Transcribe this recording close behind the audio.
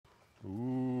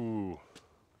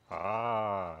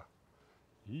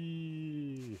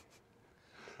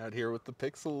Out here with the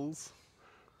pixels.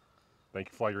 Thank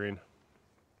you, Fly Green.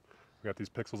 We got these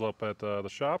pixels up at the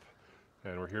shop,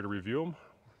 and we're here to review them.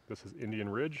 This is Indian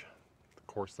Ridge, the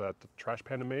course that Trash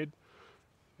Panda made.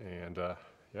 And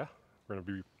yeah, we're going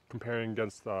to be comparing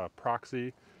against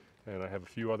Proxy, and I have a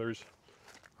few others.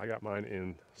 I got mine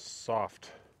in soft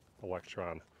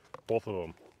electron, both of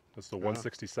them. This is a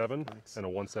 167 nice. and a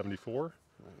 174.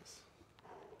 Nice.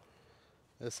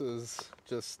 This is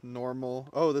just normal.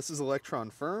 Oh, this is electron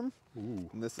firm. Ooh.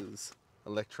 And this is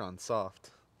electron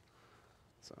soft.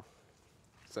 So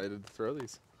excited to throw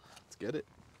these. Let's get it.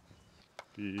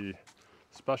 The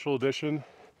special edition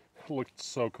looked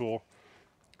so cool.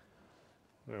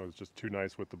 It was just too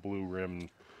nice with the blue rim.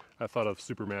 I thought of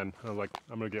Superman. I was like,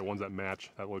 I'm gonna get ones that match,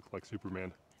 that look like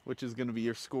Superman. Which is gonna be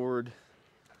your scored?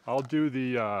 I'll do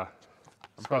the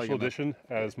special edition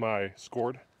as my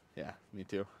scored. Yeah, me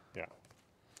too. Yeah.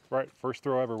 Right, first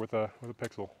throw ever with a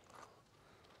pixel.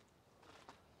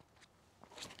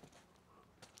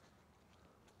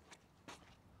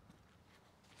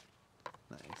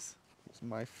 Nice. It's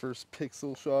my first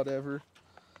pixel shot ever.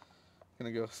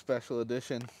 Gonna go special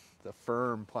edition, the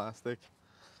firm plastic.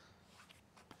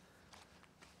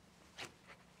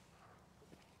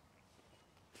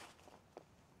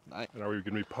 Nice. And are we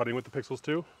gonna be putting with the pixels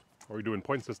too? Or are we doing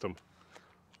point system?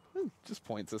 Just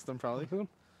point system probably. Point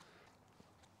system?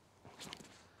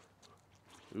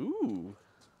 Ooh.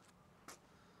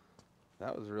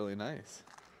 That was really nice.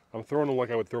 I'm throwing them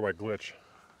like I would throw my glitch.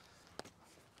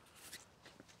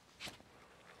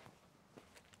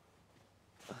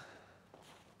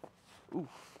 Ooh,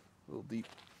 a little deep.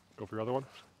 Go for your other one?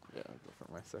 Yeah, I'll go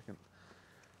for my second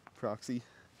Proxy.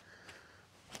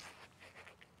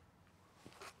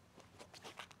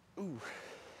 Ooh.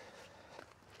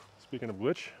 Speaking of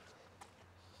glitch.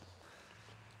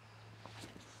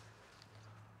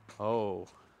 Oh.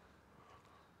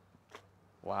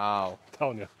 Wow. I'm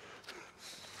telling you.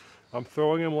 I'm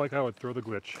throwing him like I would throw the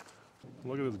glitch.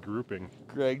 Look at this grouping.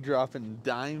 Greg dropping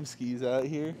dime skis out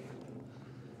here.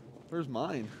 Where's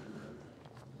mine?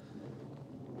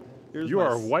 Here's You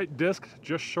are white disc,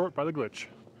 just short by the glitch.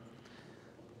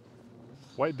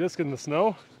 White disc in the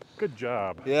snow? Good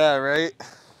job. Yeah, right?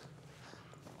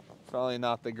 Probably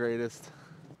not the greatest.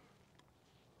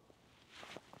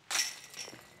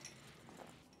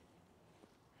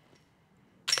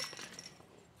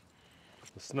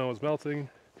 The snow is melting.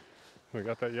 We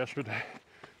got that yesterday,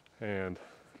 and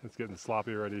it's getting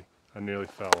sloppy already. I nearly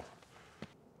fell.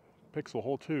 Pixel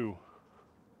hole 2.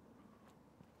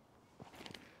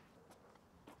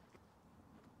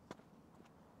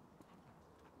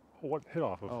 Oh, what hit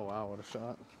off of? Oh wow, what a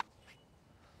shot.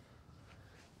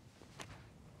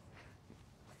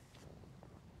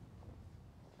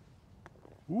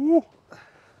 Woo!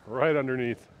 Right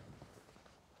underneath.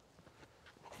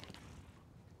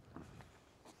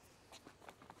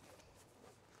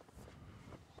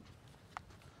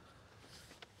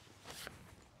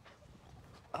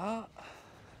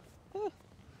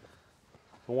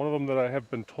 One of them that I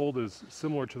have been told is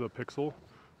similar to the Pixel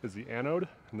is the anode,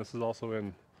 and this is also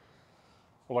in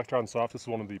electron soft. This is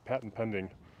one of the patent pending.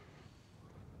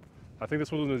 I think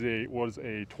this one was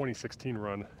a 2016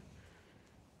 run.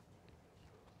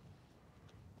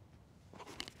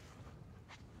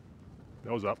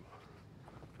 Nose up.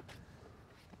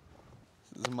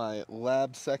 This is my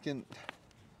lab second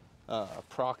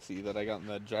Proxy that I got in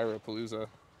the Gyropalooza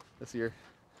this year.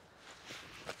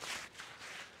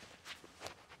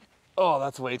 Oh,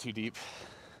 that's way too deep.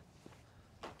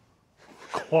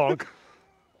 Clonk.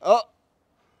 Oh,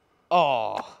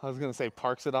 I was gonna say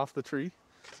parks it off the tree.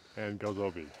 And goes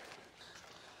OB.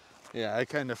 Yeah, I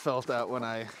kind of felt that when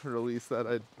I released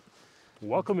that.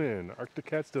 Welcome in, Arctic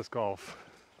Cats Disc Golf.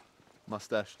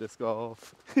 Mustache disc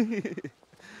golf.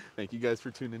 Thank you guys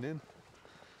for tuning in.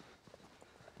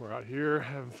 We're out here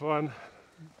having fun.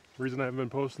 The reason I haven't been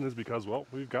posting is because, well,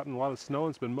 we've gotten a lot of snow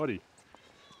and it's been muddy.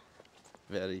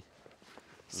 Very.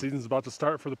 Season's about to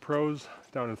start for the pros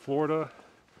down in Florida.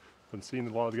 Been seeing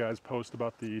a lot of the guys post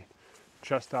about the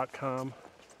chess.com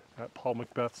at Paul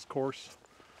Macbeth's course,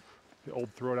 the old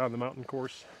Throwdown the Mountain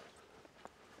course.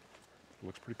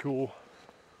 Looks pretty cool.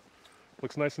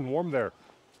 Looks nice and warm there.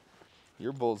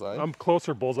 You're bullseye. I'm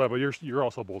closer bullseye, but you're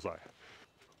also bullseye.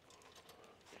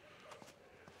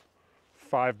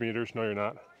 5 meters. No, you're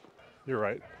not. You're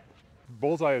right.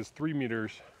 Bullseye is 3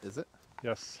 meters. Is it?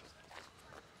 Yes.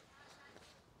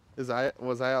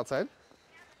 Was I outside?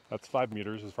 That's 5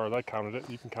 meters as far as I counted it.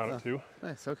 You can count it too.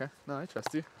 Nice, okay. No, I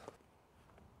trust you.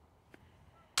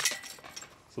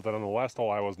 So then on the last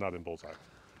hole, I was not in bullseye.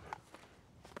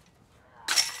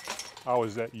 I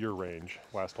was at your range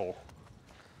last hole.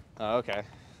 Oh, okay.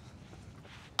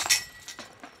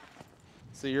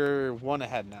 So you're one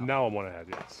ahead now. Now I'm one ahead,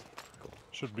 yes.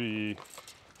 Should be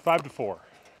 5-4.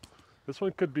 This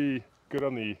one could be good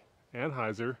on the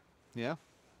anhyzer. Yeah.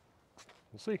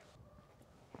 We'll see.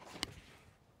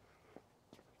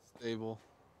 Stable.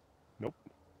 Nope.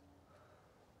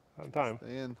 Not in time.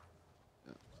 Stay in.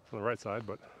 On the right side,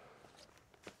 but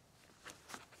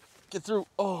Get through.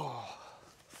 Oh.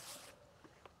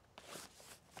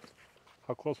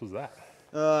 how close was that?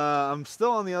 I'm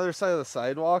still on the other side of the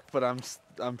sidewalk, but I'm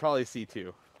probably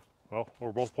C2. Well,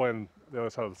 we're both playing the other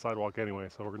side of the sidewalk anyway,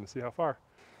 so we're going to see how far.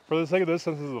 For the sake of this,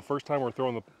 since this is the first time we're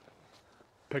throwing the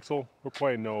pixel, we're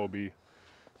playing no OB. All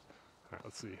right,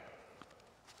 let's see.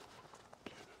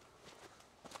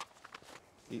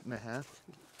 8.5.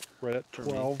 Right at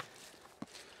 12.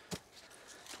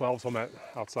 12's on that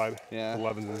outside. Yeah.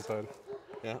 11's inside.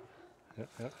 Yeah.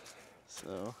 Yeah.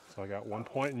 So So I got 1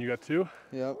 point and you got 2.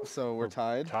 yep. So we're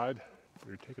tied. Tied.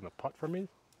 You're taking a putt from me?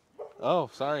 Oh,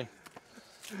 sorry.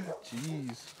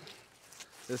 Jeez.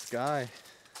 This guy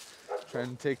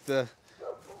trying to take the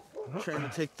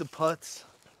putts.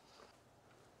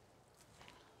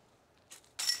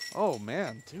 Oh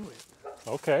man, do it.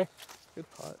 Okay. Good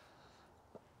putt.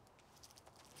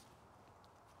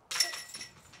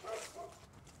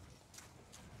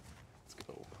 Let's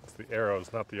go. It's the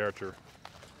arrows, not the archer.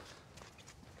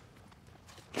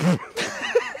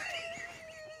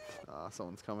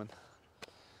 Someone's coming.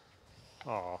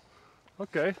 Oh.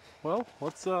 Okay. Well,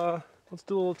 let's do a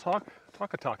little talkie.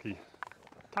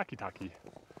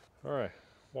 All right.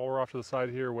 While we're off to the side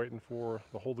here, waiting for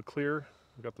the hole to clear,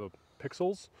 we've got the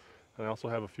pixels, and I also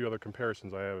have a few other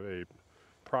comparisons. I have a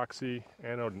Proxy,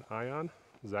 anode, and ion.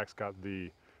 Zach's got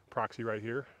the Proxy right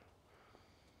here.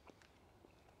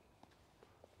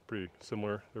 Pretty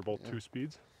similar. They're both 2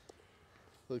 speeds.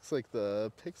 Looks like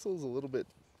the pixel's a little bit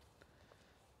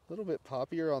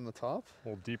poppier on the top, A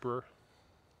little deeper.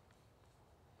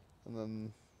 and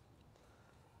then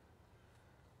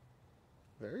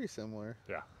very similar.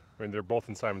 Yeah. I mean, they're both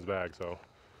in Simon's bag, so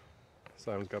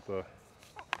Simon's got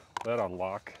that on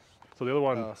lock. So the other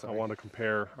one I want to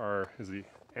compare is the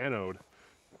anode,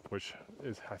 which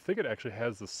is, I think it actually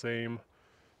has the same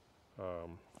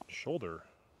shoulder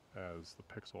as the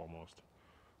pixel almost.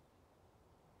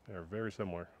 They're very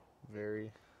similar.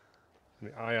 Very.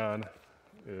 And the ion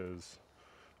is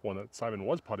one that Simon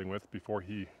was putting with before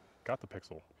he got the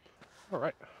pixel. All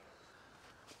right.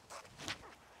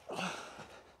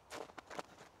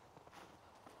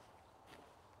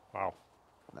 Wow.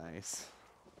 Nice.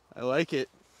 I like it.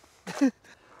 That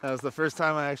was the first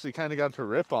time I actually kind of got to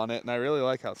rip on it, and I really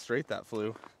like how straight that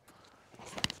flew.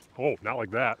 Oh, not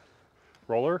like that.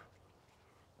 Roller.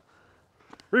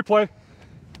 Replay.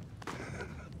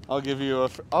 I'll give you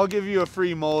a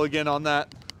free mulligan on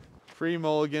that. Free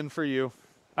mulligan for you.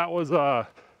 That was a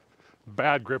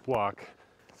bad grip lock.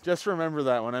 Just remember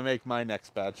that when I make my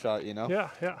next bad shot, you know?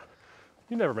 Yeah.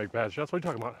 You never make bad shots. What are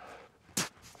you talking about?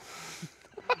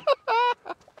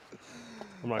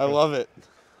 I love it.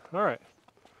 All right.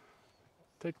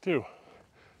 Take 2.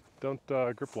 Don't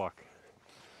grip lock.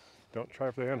 Don't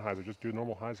try for the anhyzer. Just do a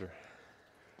normal hyzer.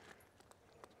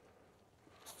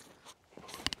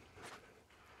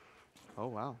 Oh,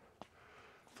 wow.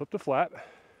 Flip to flat.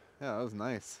 Yeah, that was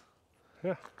nice.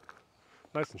 Yeah.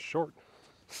 Nice and short.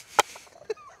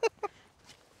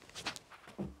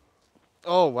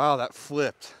 Oh, wow, that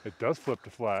flipped. It does flip to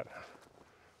flat.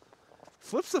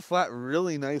 Flips the flat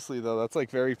really nicely, though. That's like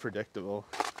very predictable.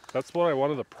 That's what I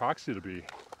wanted the Proxy to be.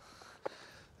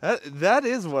 That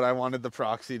is what I wanted the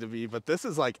Proxy to be, but this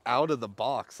is like out of the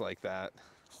box like that.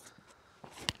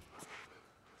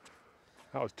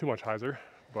 That was too much hyzer,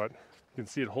 but you can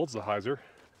see it holds the hyzer.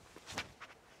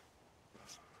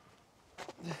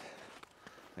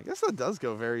 I guess that does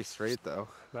go very straight, though.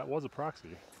 That was a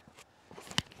Proxy.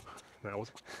 That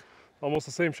was almost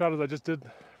the same shot as I just did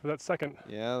for that second.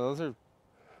 Yeah, those are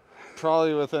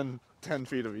probably within 10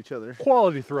 feet of each other.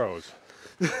 Quality throws.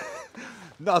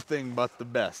 Nothing but the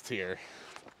best here.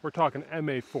 We're talking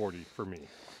MA40 for me.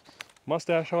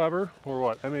 Mustache, however, or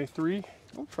what, MA3?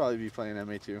 I'll probably be playing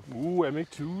MA2. Ooh,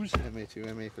 MA2s? MA2,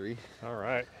 MA3. All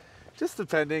right. Just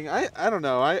depending. I don't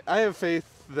know. I have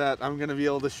faith that I'm going to be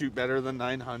able to shoot better than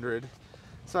 900.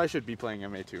 So I should be playing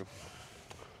MA2.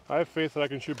 I have faith that I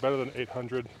can shoot better than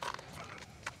 800.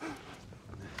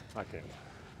 I can't.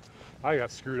 I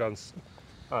got screwed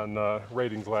on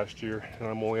ratings last year, and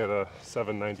I'm only at a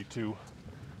 792.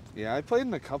 Yeah, I played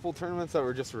in a couple tournaments that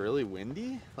were just really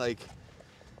windy. Like,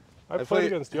 I played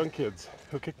against young kids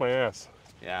who kicked my ass.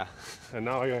 Yeah. And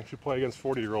now I actually play against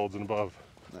 40-year-olds and above.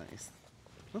 Nice.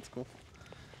 That's cool.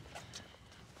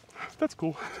 That's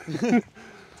cool.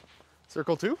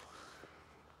 Circle 2?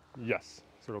 Yes,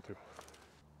 circle 2.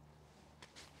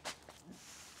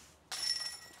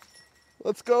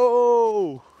 Let's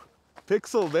go!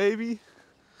 Pixel, baby.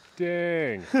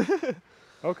 Dang.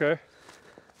 Okay.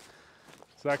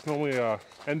 Zach's normally a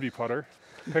Envy putter.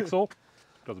 Pixel,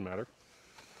 doesn't matter.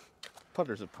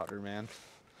 Putter's a putter, man.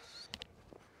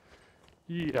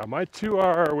 Yeah, my two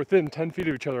are within 10 feet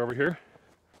of each other over here.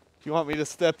 Do you want me to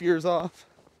step yours off?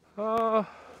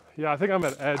 Yeah, I think I'm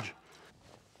at edge.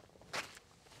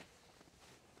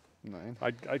 9.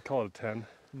 I'd call it a 10,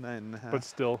 9.5. but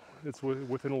still, it's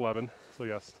within 11. So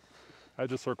yes, I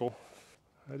just circle.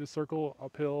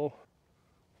 Uphill.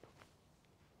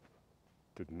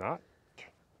 Did not.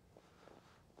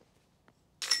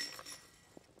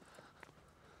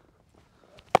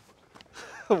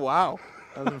 Wow,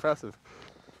 that was impressive.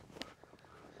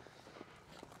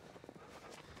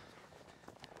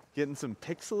 Getting some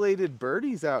pixelated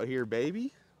birdies out here,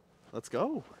 baby. Let's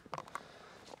go.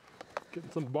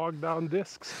 Getting some bogged down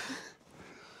discs.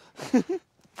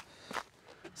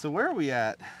 So where are we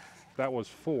at? That was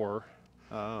 4,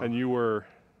 Oh, and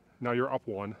now you're up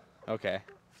 1. okay.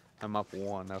 I'm up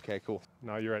 1. Okay, cool.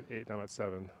 Now you're at 8, and I'm at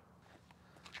 7.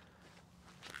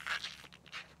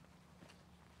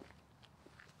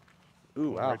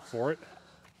 Ooh, wow. Right for it.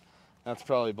 That's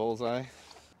probably bullseye.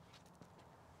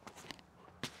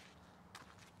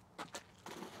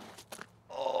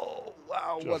 Oh,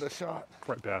 wow, what a shot.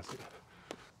 Right past it.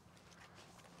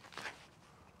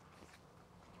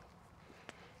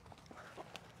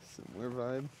 Similar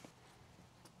vibe.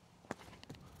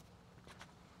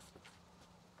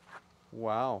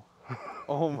 Wow.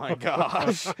 Oh my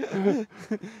gosh.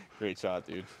 Great shot,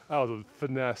 dude. That was a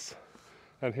finesse.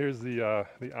 And here's the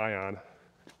ion.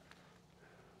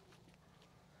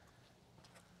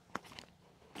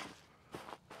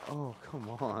 Oh, come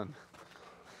on.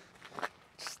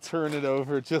 Just turn it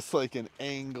over just like an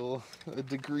angle, a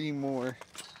degree more.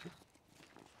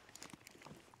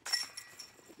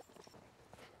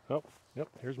 Oh, yep,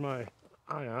 here's my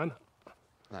ion.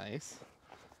 Nice.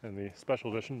 And the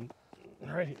special edition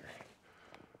right here.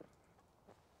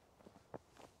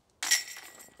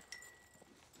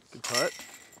 Good putt.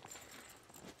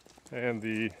 And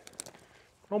the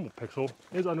normal pixel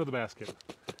is under the basket.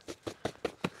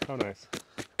 How nice.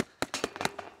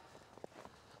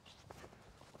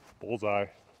 Bullseye.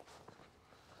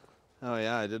 Oh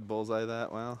yeah, I did bullseye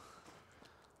that. Wow.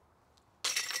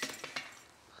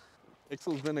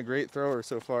 Pixel's been a great thrower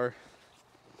so far.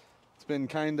 It's been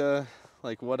kinda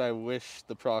like what I wish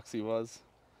the Proxy was.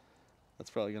 That's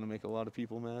probably gonna make a lot of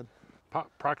people mad.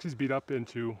 Proxy's beat up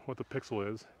into what the pixel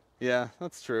is. Yeah,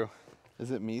 that's true.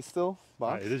 Is it me still,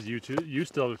 Box? It is you too. You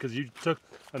still, because you took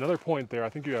another point there. I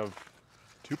think you have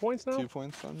 2 points now? 2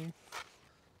 points on you.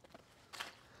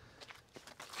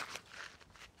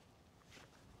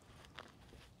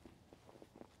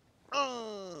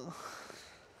 Oh.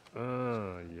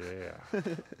 Yeah.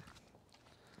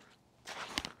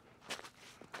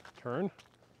 Turn?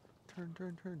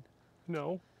 Turn.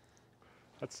 No.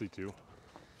 That's C2.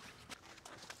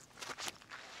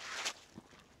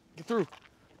 Get through.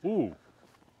 Ooh.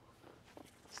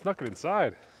 Snuck it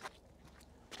inside.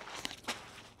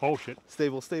 Oh shit.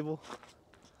 Stable.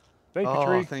 Thank you, Oh,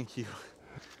 tree. thank you.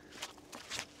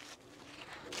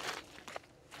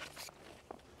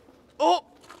 Oh!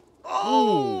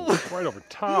 Oh! Ooh, right over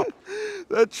top.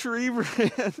 That tree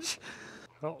branch.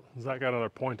 Well, Zach got another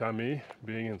point on me,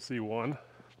 being in C1.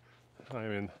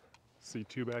 I'm in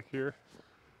C2 back here.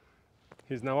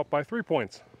 He's now up by 3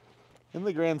 points. In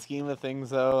the grand scheme of things,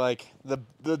 though, like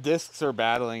the discs are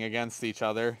battling against each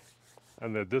other.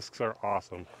 And the discs are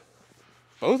awesome.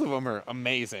 Both of them are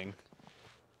amazing.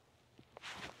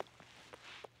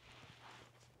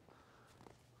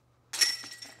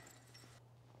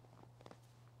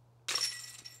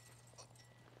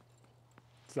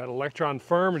 It's that electron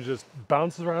firm and just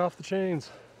bounces right off the chains.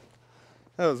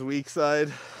 That was weak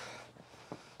side.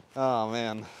 Oh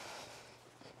man.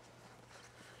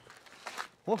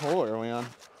 What hole are we on?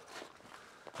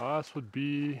 This would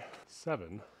be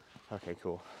 7. Okay,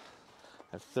 cool.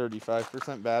 I have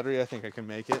 35% battery. I think I can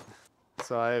make it.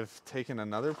 So I've taken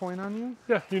another point on you?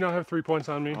 Yeah, you now have 3 points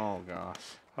on me. Oh gosh.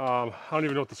 I don't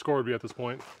even know what the score would be at this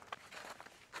point.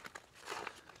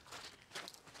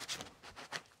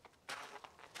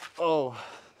 Oh.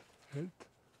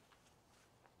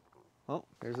 Oh,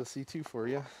 there's a C2 for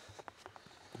you.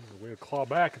 There's a way to claw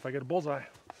back if I get a bullseye.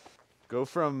 Go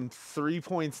from 3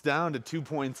 points down to 2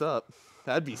 points up.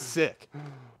 That'd be sick.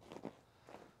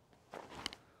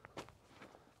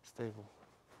 Stable.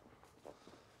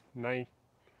 9.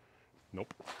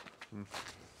 Nope.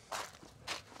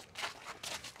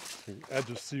 The edge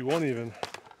of C1 even.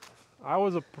 I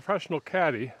was a professional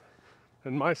caddy,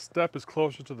 and my step is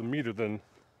closer to the meter than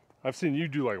I've seen you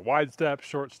do, like wide steps,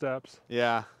 short steps.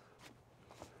 Yeah.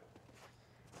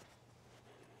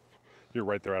 You're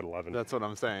right there at 11. That's what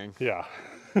I'm saying. Yeah.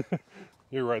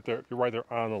 You're right there. You're right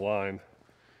there on the line.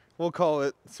 We'll call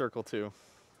it circle 2.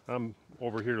 I'm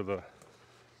over here to the.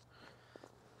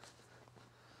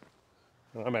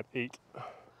 I'm at 8.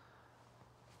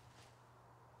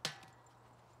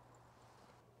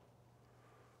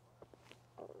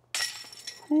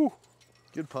 Whew.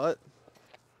 Good putt.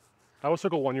 I was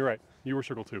circle 1. You're right. You were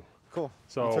circle 2. Cool.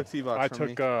 So you took T-box I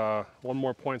from took me. 1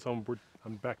 more point, so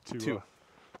I'm back to 2.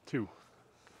 2.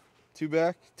 2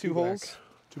 back, 2 holes. Back.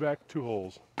 2 back, 2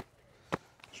 holes.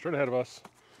 Straight ahead of us.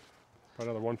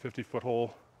 Probably another 150-foot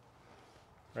hole.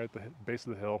 Right at the base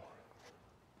of the hill.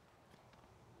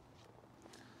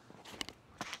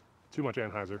 Too much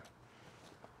anhyzer.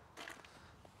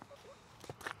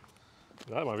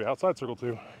 That might be outside circle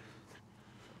 2.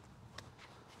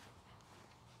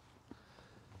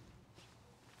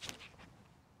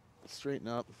 Straighten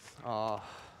up. Ah.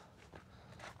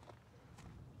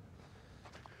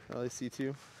 Probably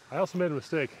C2. I also made a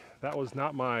mistake. That was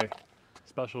not my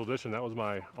special edition. That was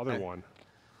my other one.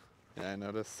 Yeah, I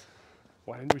noticed.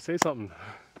 Why didn't we say something?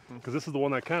 Because this is the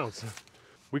one that counts.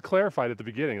 We clarified at the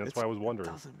beginning. That's why I was wondering.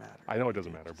 It doesn't matter. I know it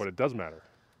doesn't matter, but it does matter.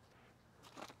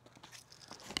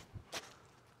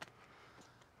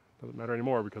 Doesn't matter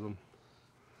anymore because I'm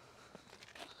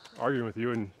arguing with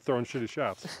you and throwing shitty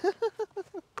shots.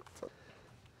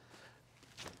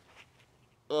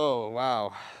 Oh,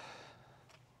 wow.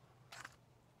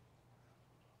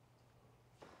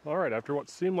 All right, after what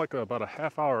seemed like about a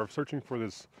half hour of searching for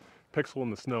this pixel in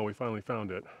the snow, we finally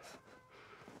found it.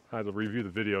 I had to review the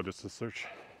video just to search,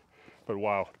 but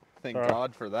wow. Thank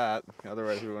God for that.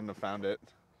 Otherwise, we wouldn't have found it.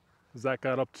 Zach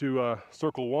got up to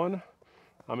circle 1.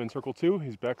 I'm in circle 2.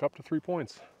 He's back up to 3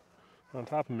 points on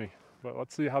top of me. But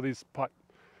let's see how these putt.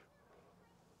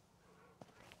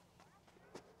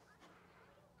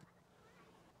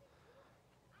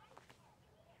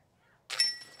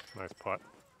 Nice putt.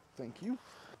 Thank you.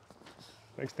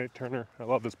 Thanks, Nate Turner. I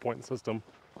love this point system.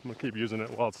 I'm gonna keep using it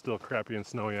while it's still crappy and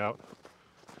snowy out.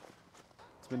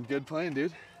 It's been good playing,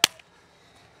 dude.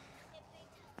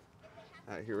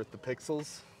 Out here with the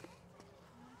pixels.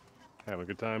 Having a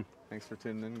good time. Thanks for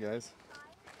tuning in, guys.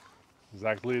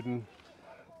 Zach leading.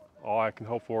 All I can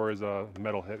hope for is a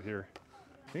metal hit here.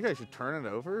 I think I should turn it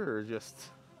over or just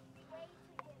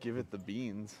give it the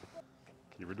beans.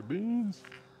 Give her the beans.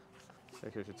 I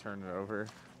think I should turn it over.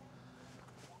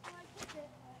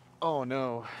 Oh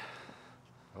no.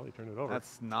 Well, you turned it over.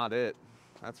 That's not it.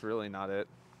 That's really not it.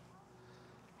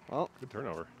 Well, good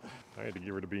turnover. I had to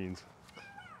give her the beans.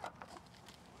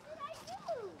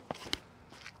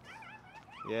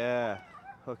 Yeah,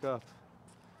 hook up.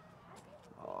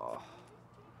 Oh.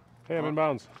 Hey, I'm in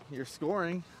bounds. You're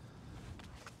scoring.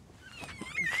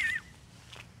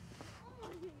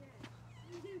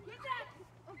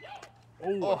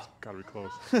 Oh, that's gotta be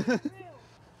close.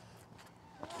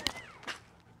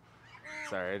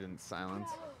 Sorry, I didn't silence.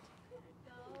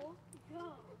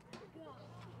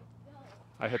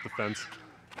 I hit the fence.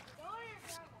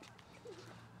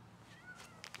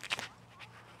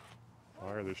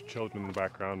 All right, there's children in the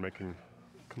background making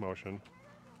commotion.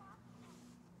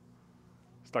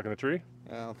 Stuck in the tree?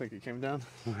 I don't think it came down.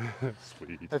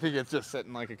 Sweet. I think it's just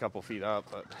sitting like a couple feet up,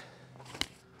 but.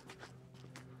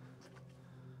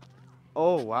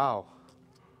 Oh, wow.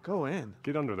 Go in.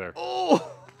 Get under there.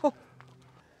 Oh!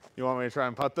 You want me to try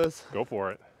and putt this? Go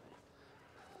for it.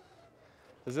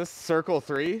 Is this circle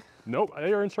 3? Nope,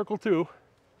 you're in circle 2.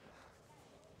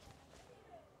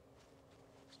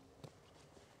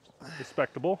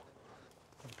 Respectable.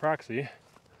 Proxy.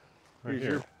 Right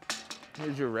here.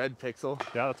 Here's your red pixel.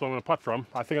 Yeah, that's what I'm gonna putt from.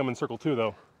 I think I'm in circle 2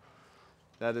 though.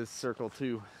 That is circle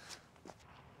 2.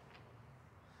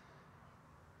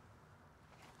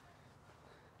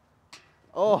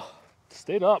 Oh!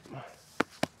 Stayed up.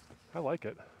 I like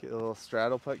it. Get a little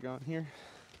straddle putt going here.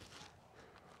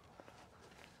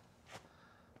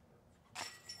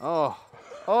 Oh!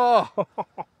 Oh!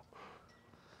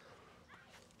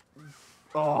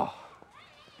 Oh!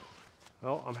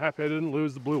 Well, I'm happy I didn't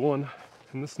lose the blue one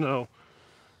in the snow.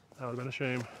 That would have been a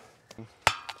shame.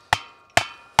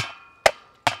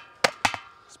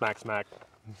 Smack, smack.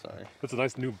 Sorry. That's a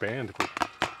nice new band.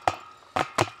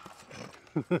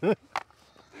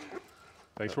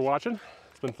 Thanks for watching.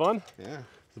 It's been fun. Yeah.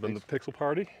 It's been the Pixel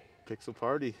Party. Pixel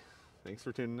Party. Thanks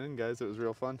for tuning in, guys. It was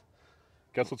real fun.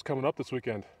 Guess what's coming up this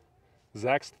weekend?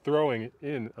 Zach's throwing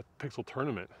in a Pixel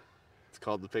tournament. It's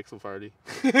called the Pixel Party.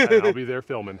 And I'll be there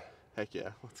filming. Heck yeah,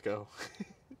 let's go.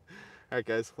 All right,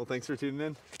 guys. Well, thanks for tuning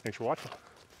in. Thanks for watching.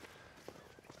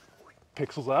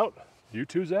 Pixels out. You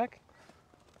too, Zach?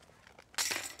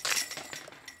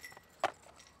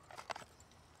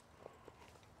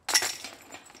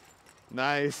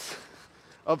 Nice.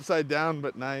 Upside down,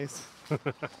 but nice.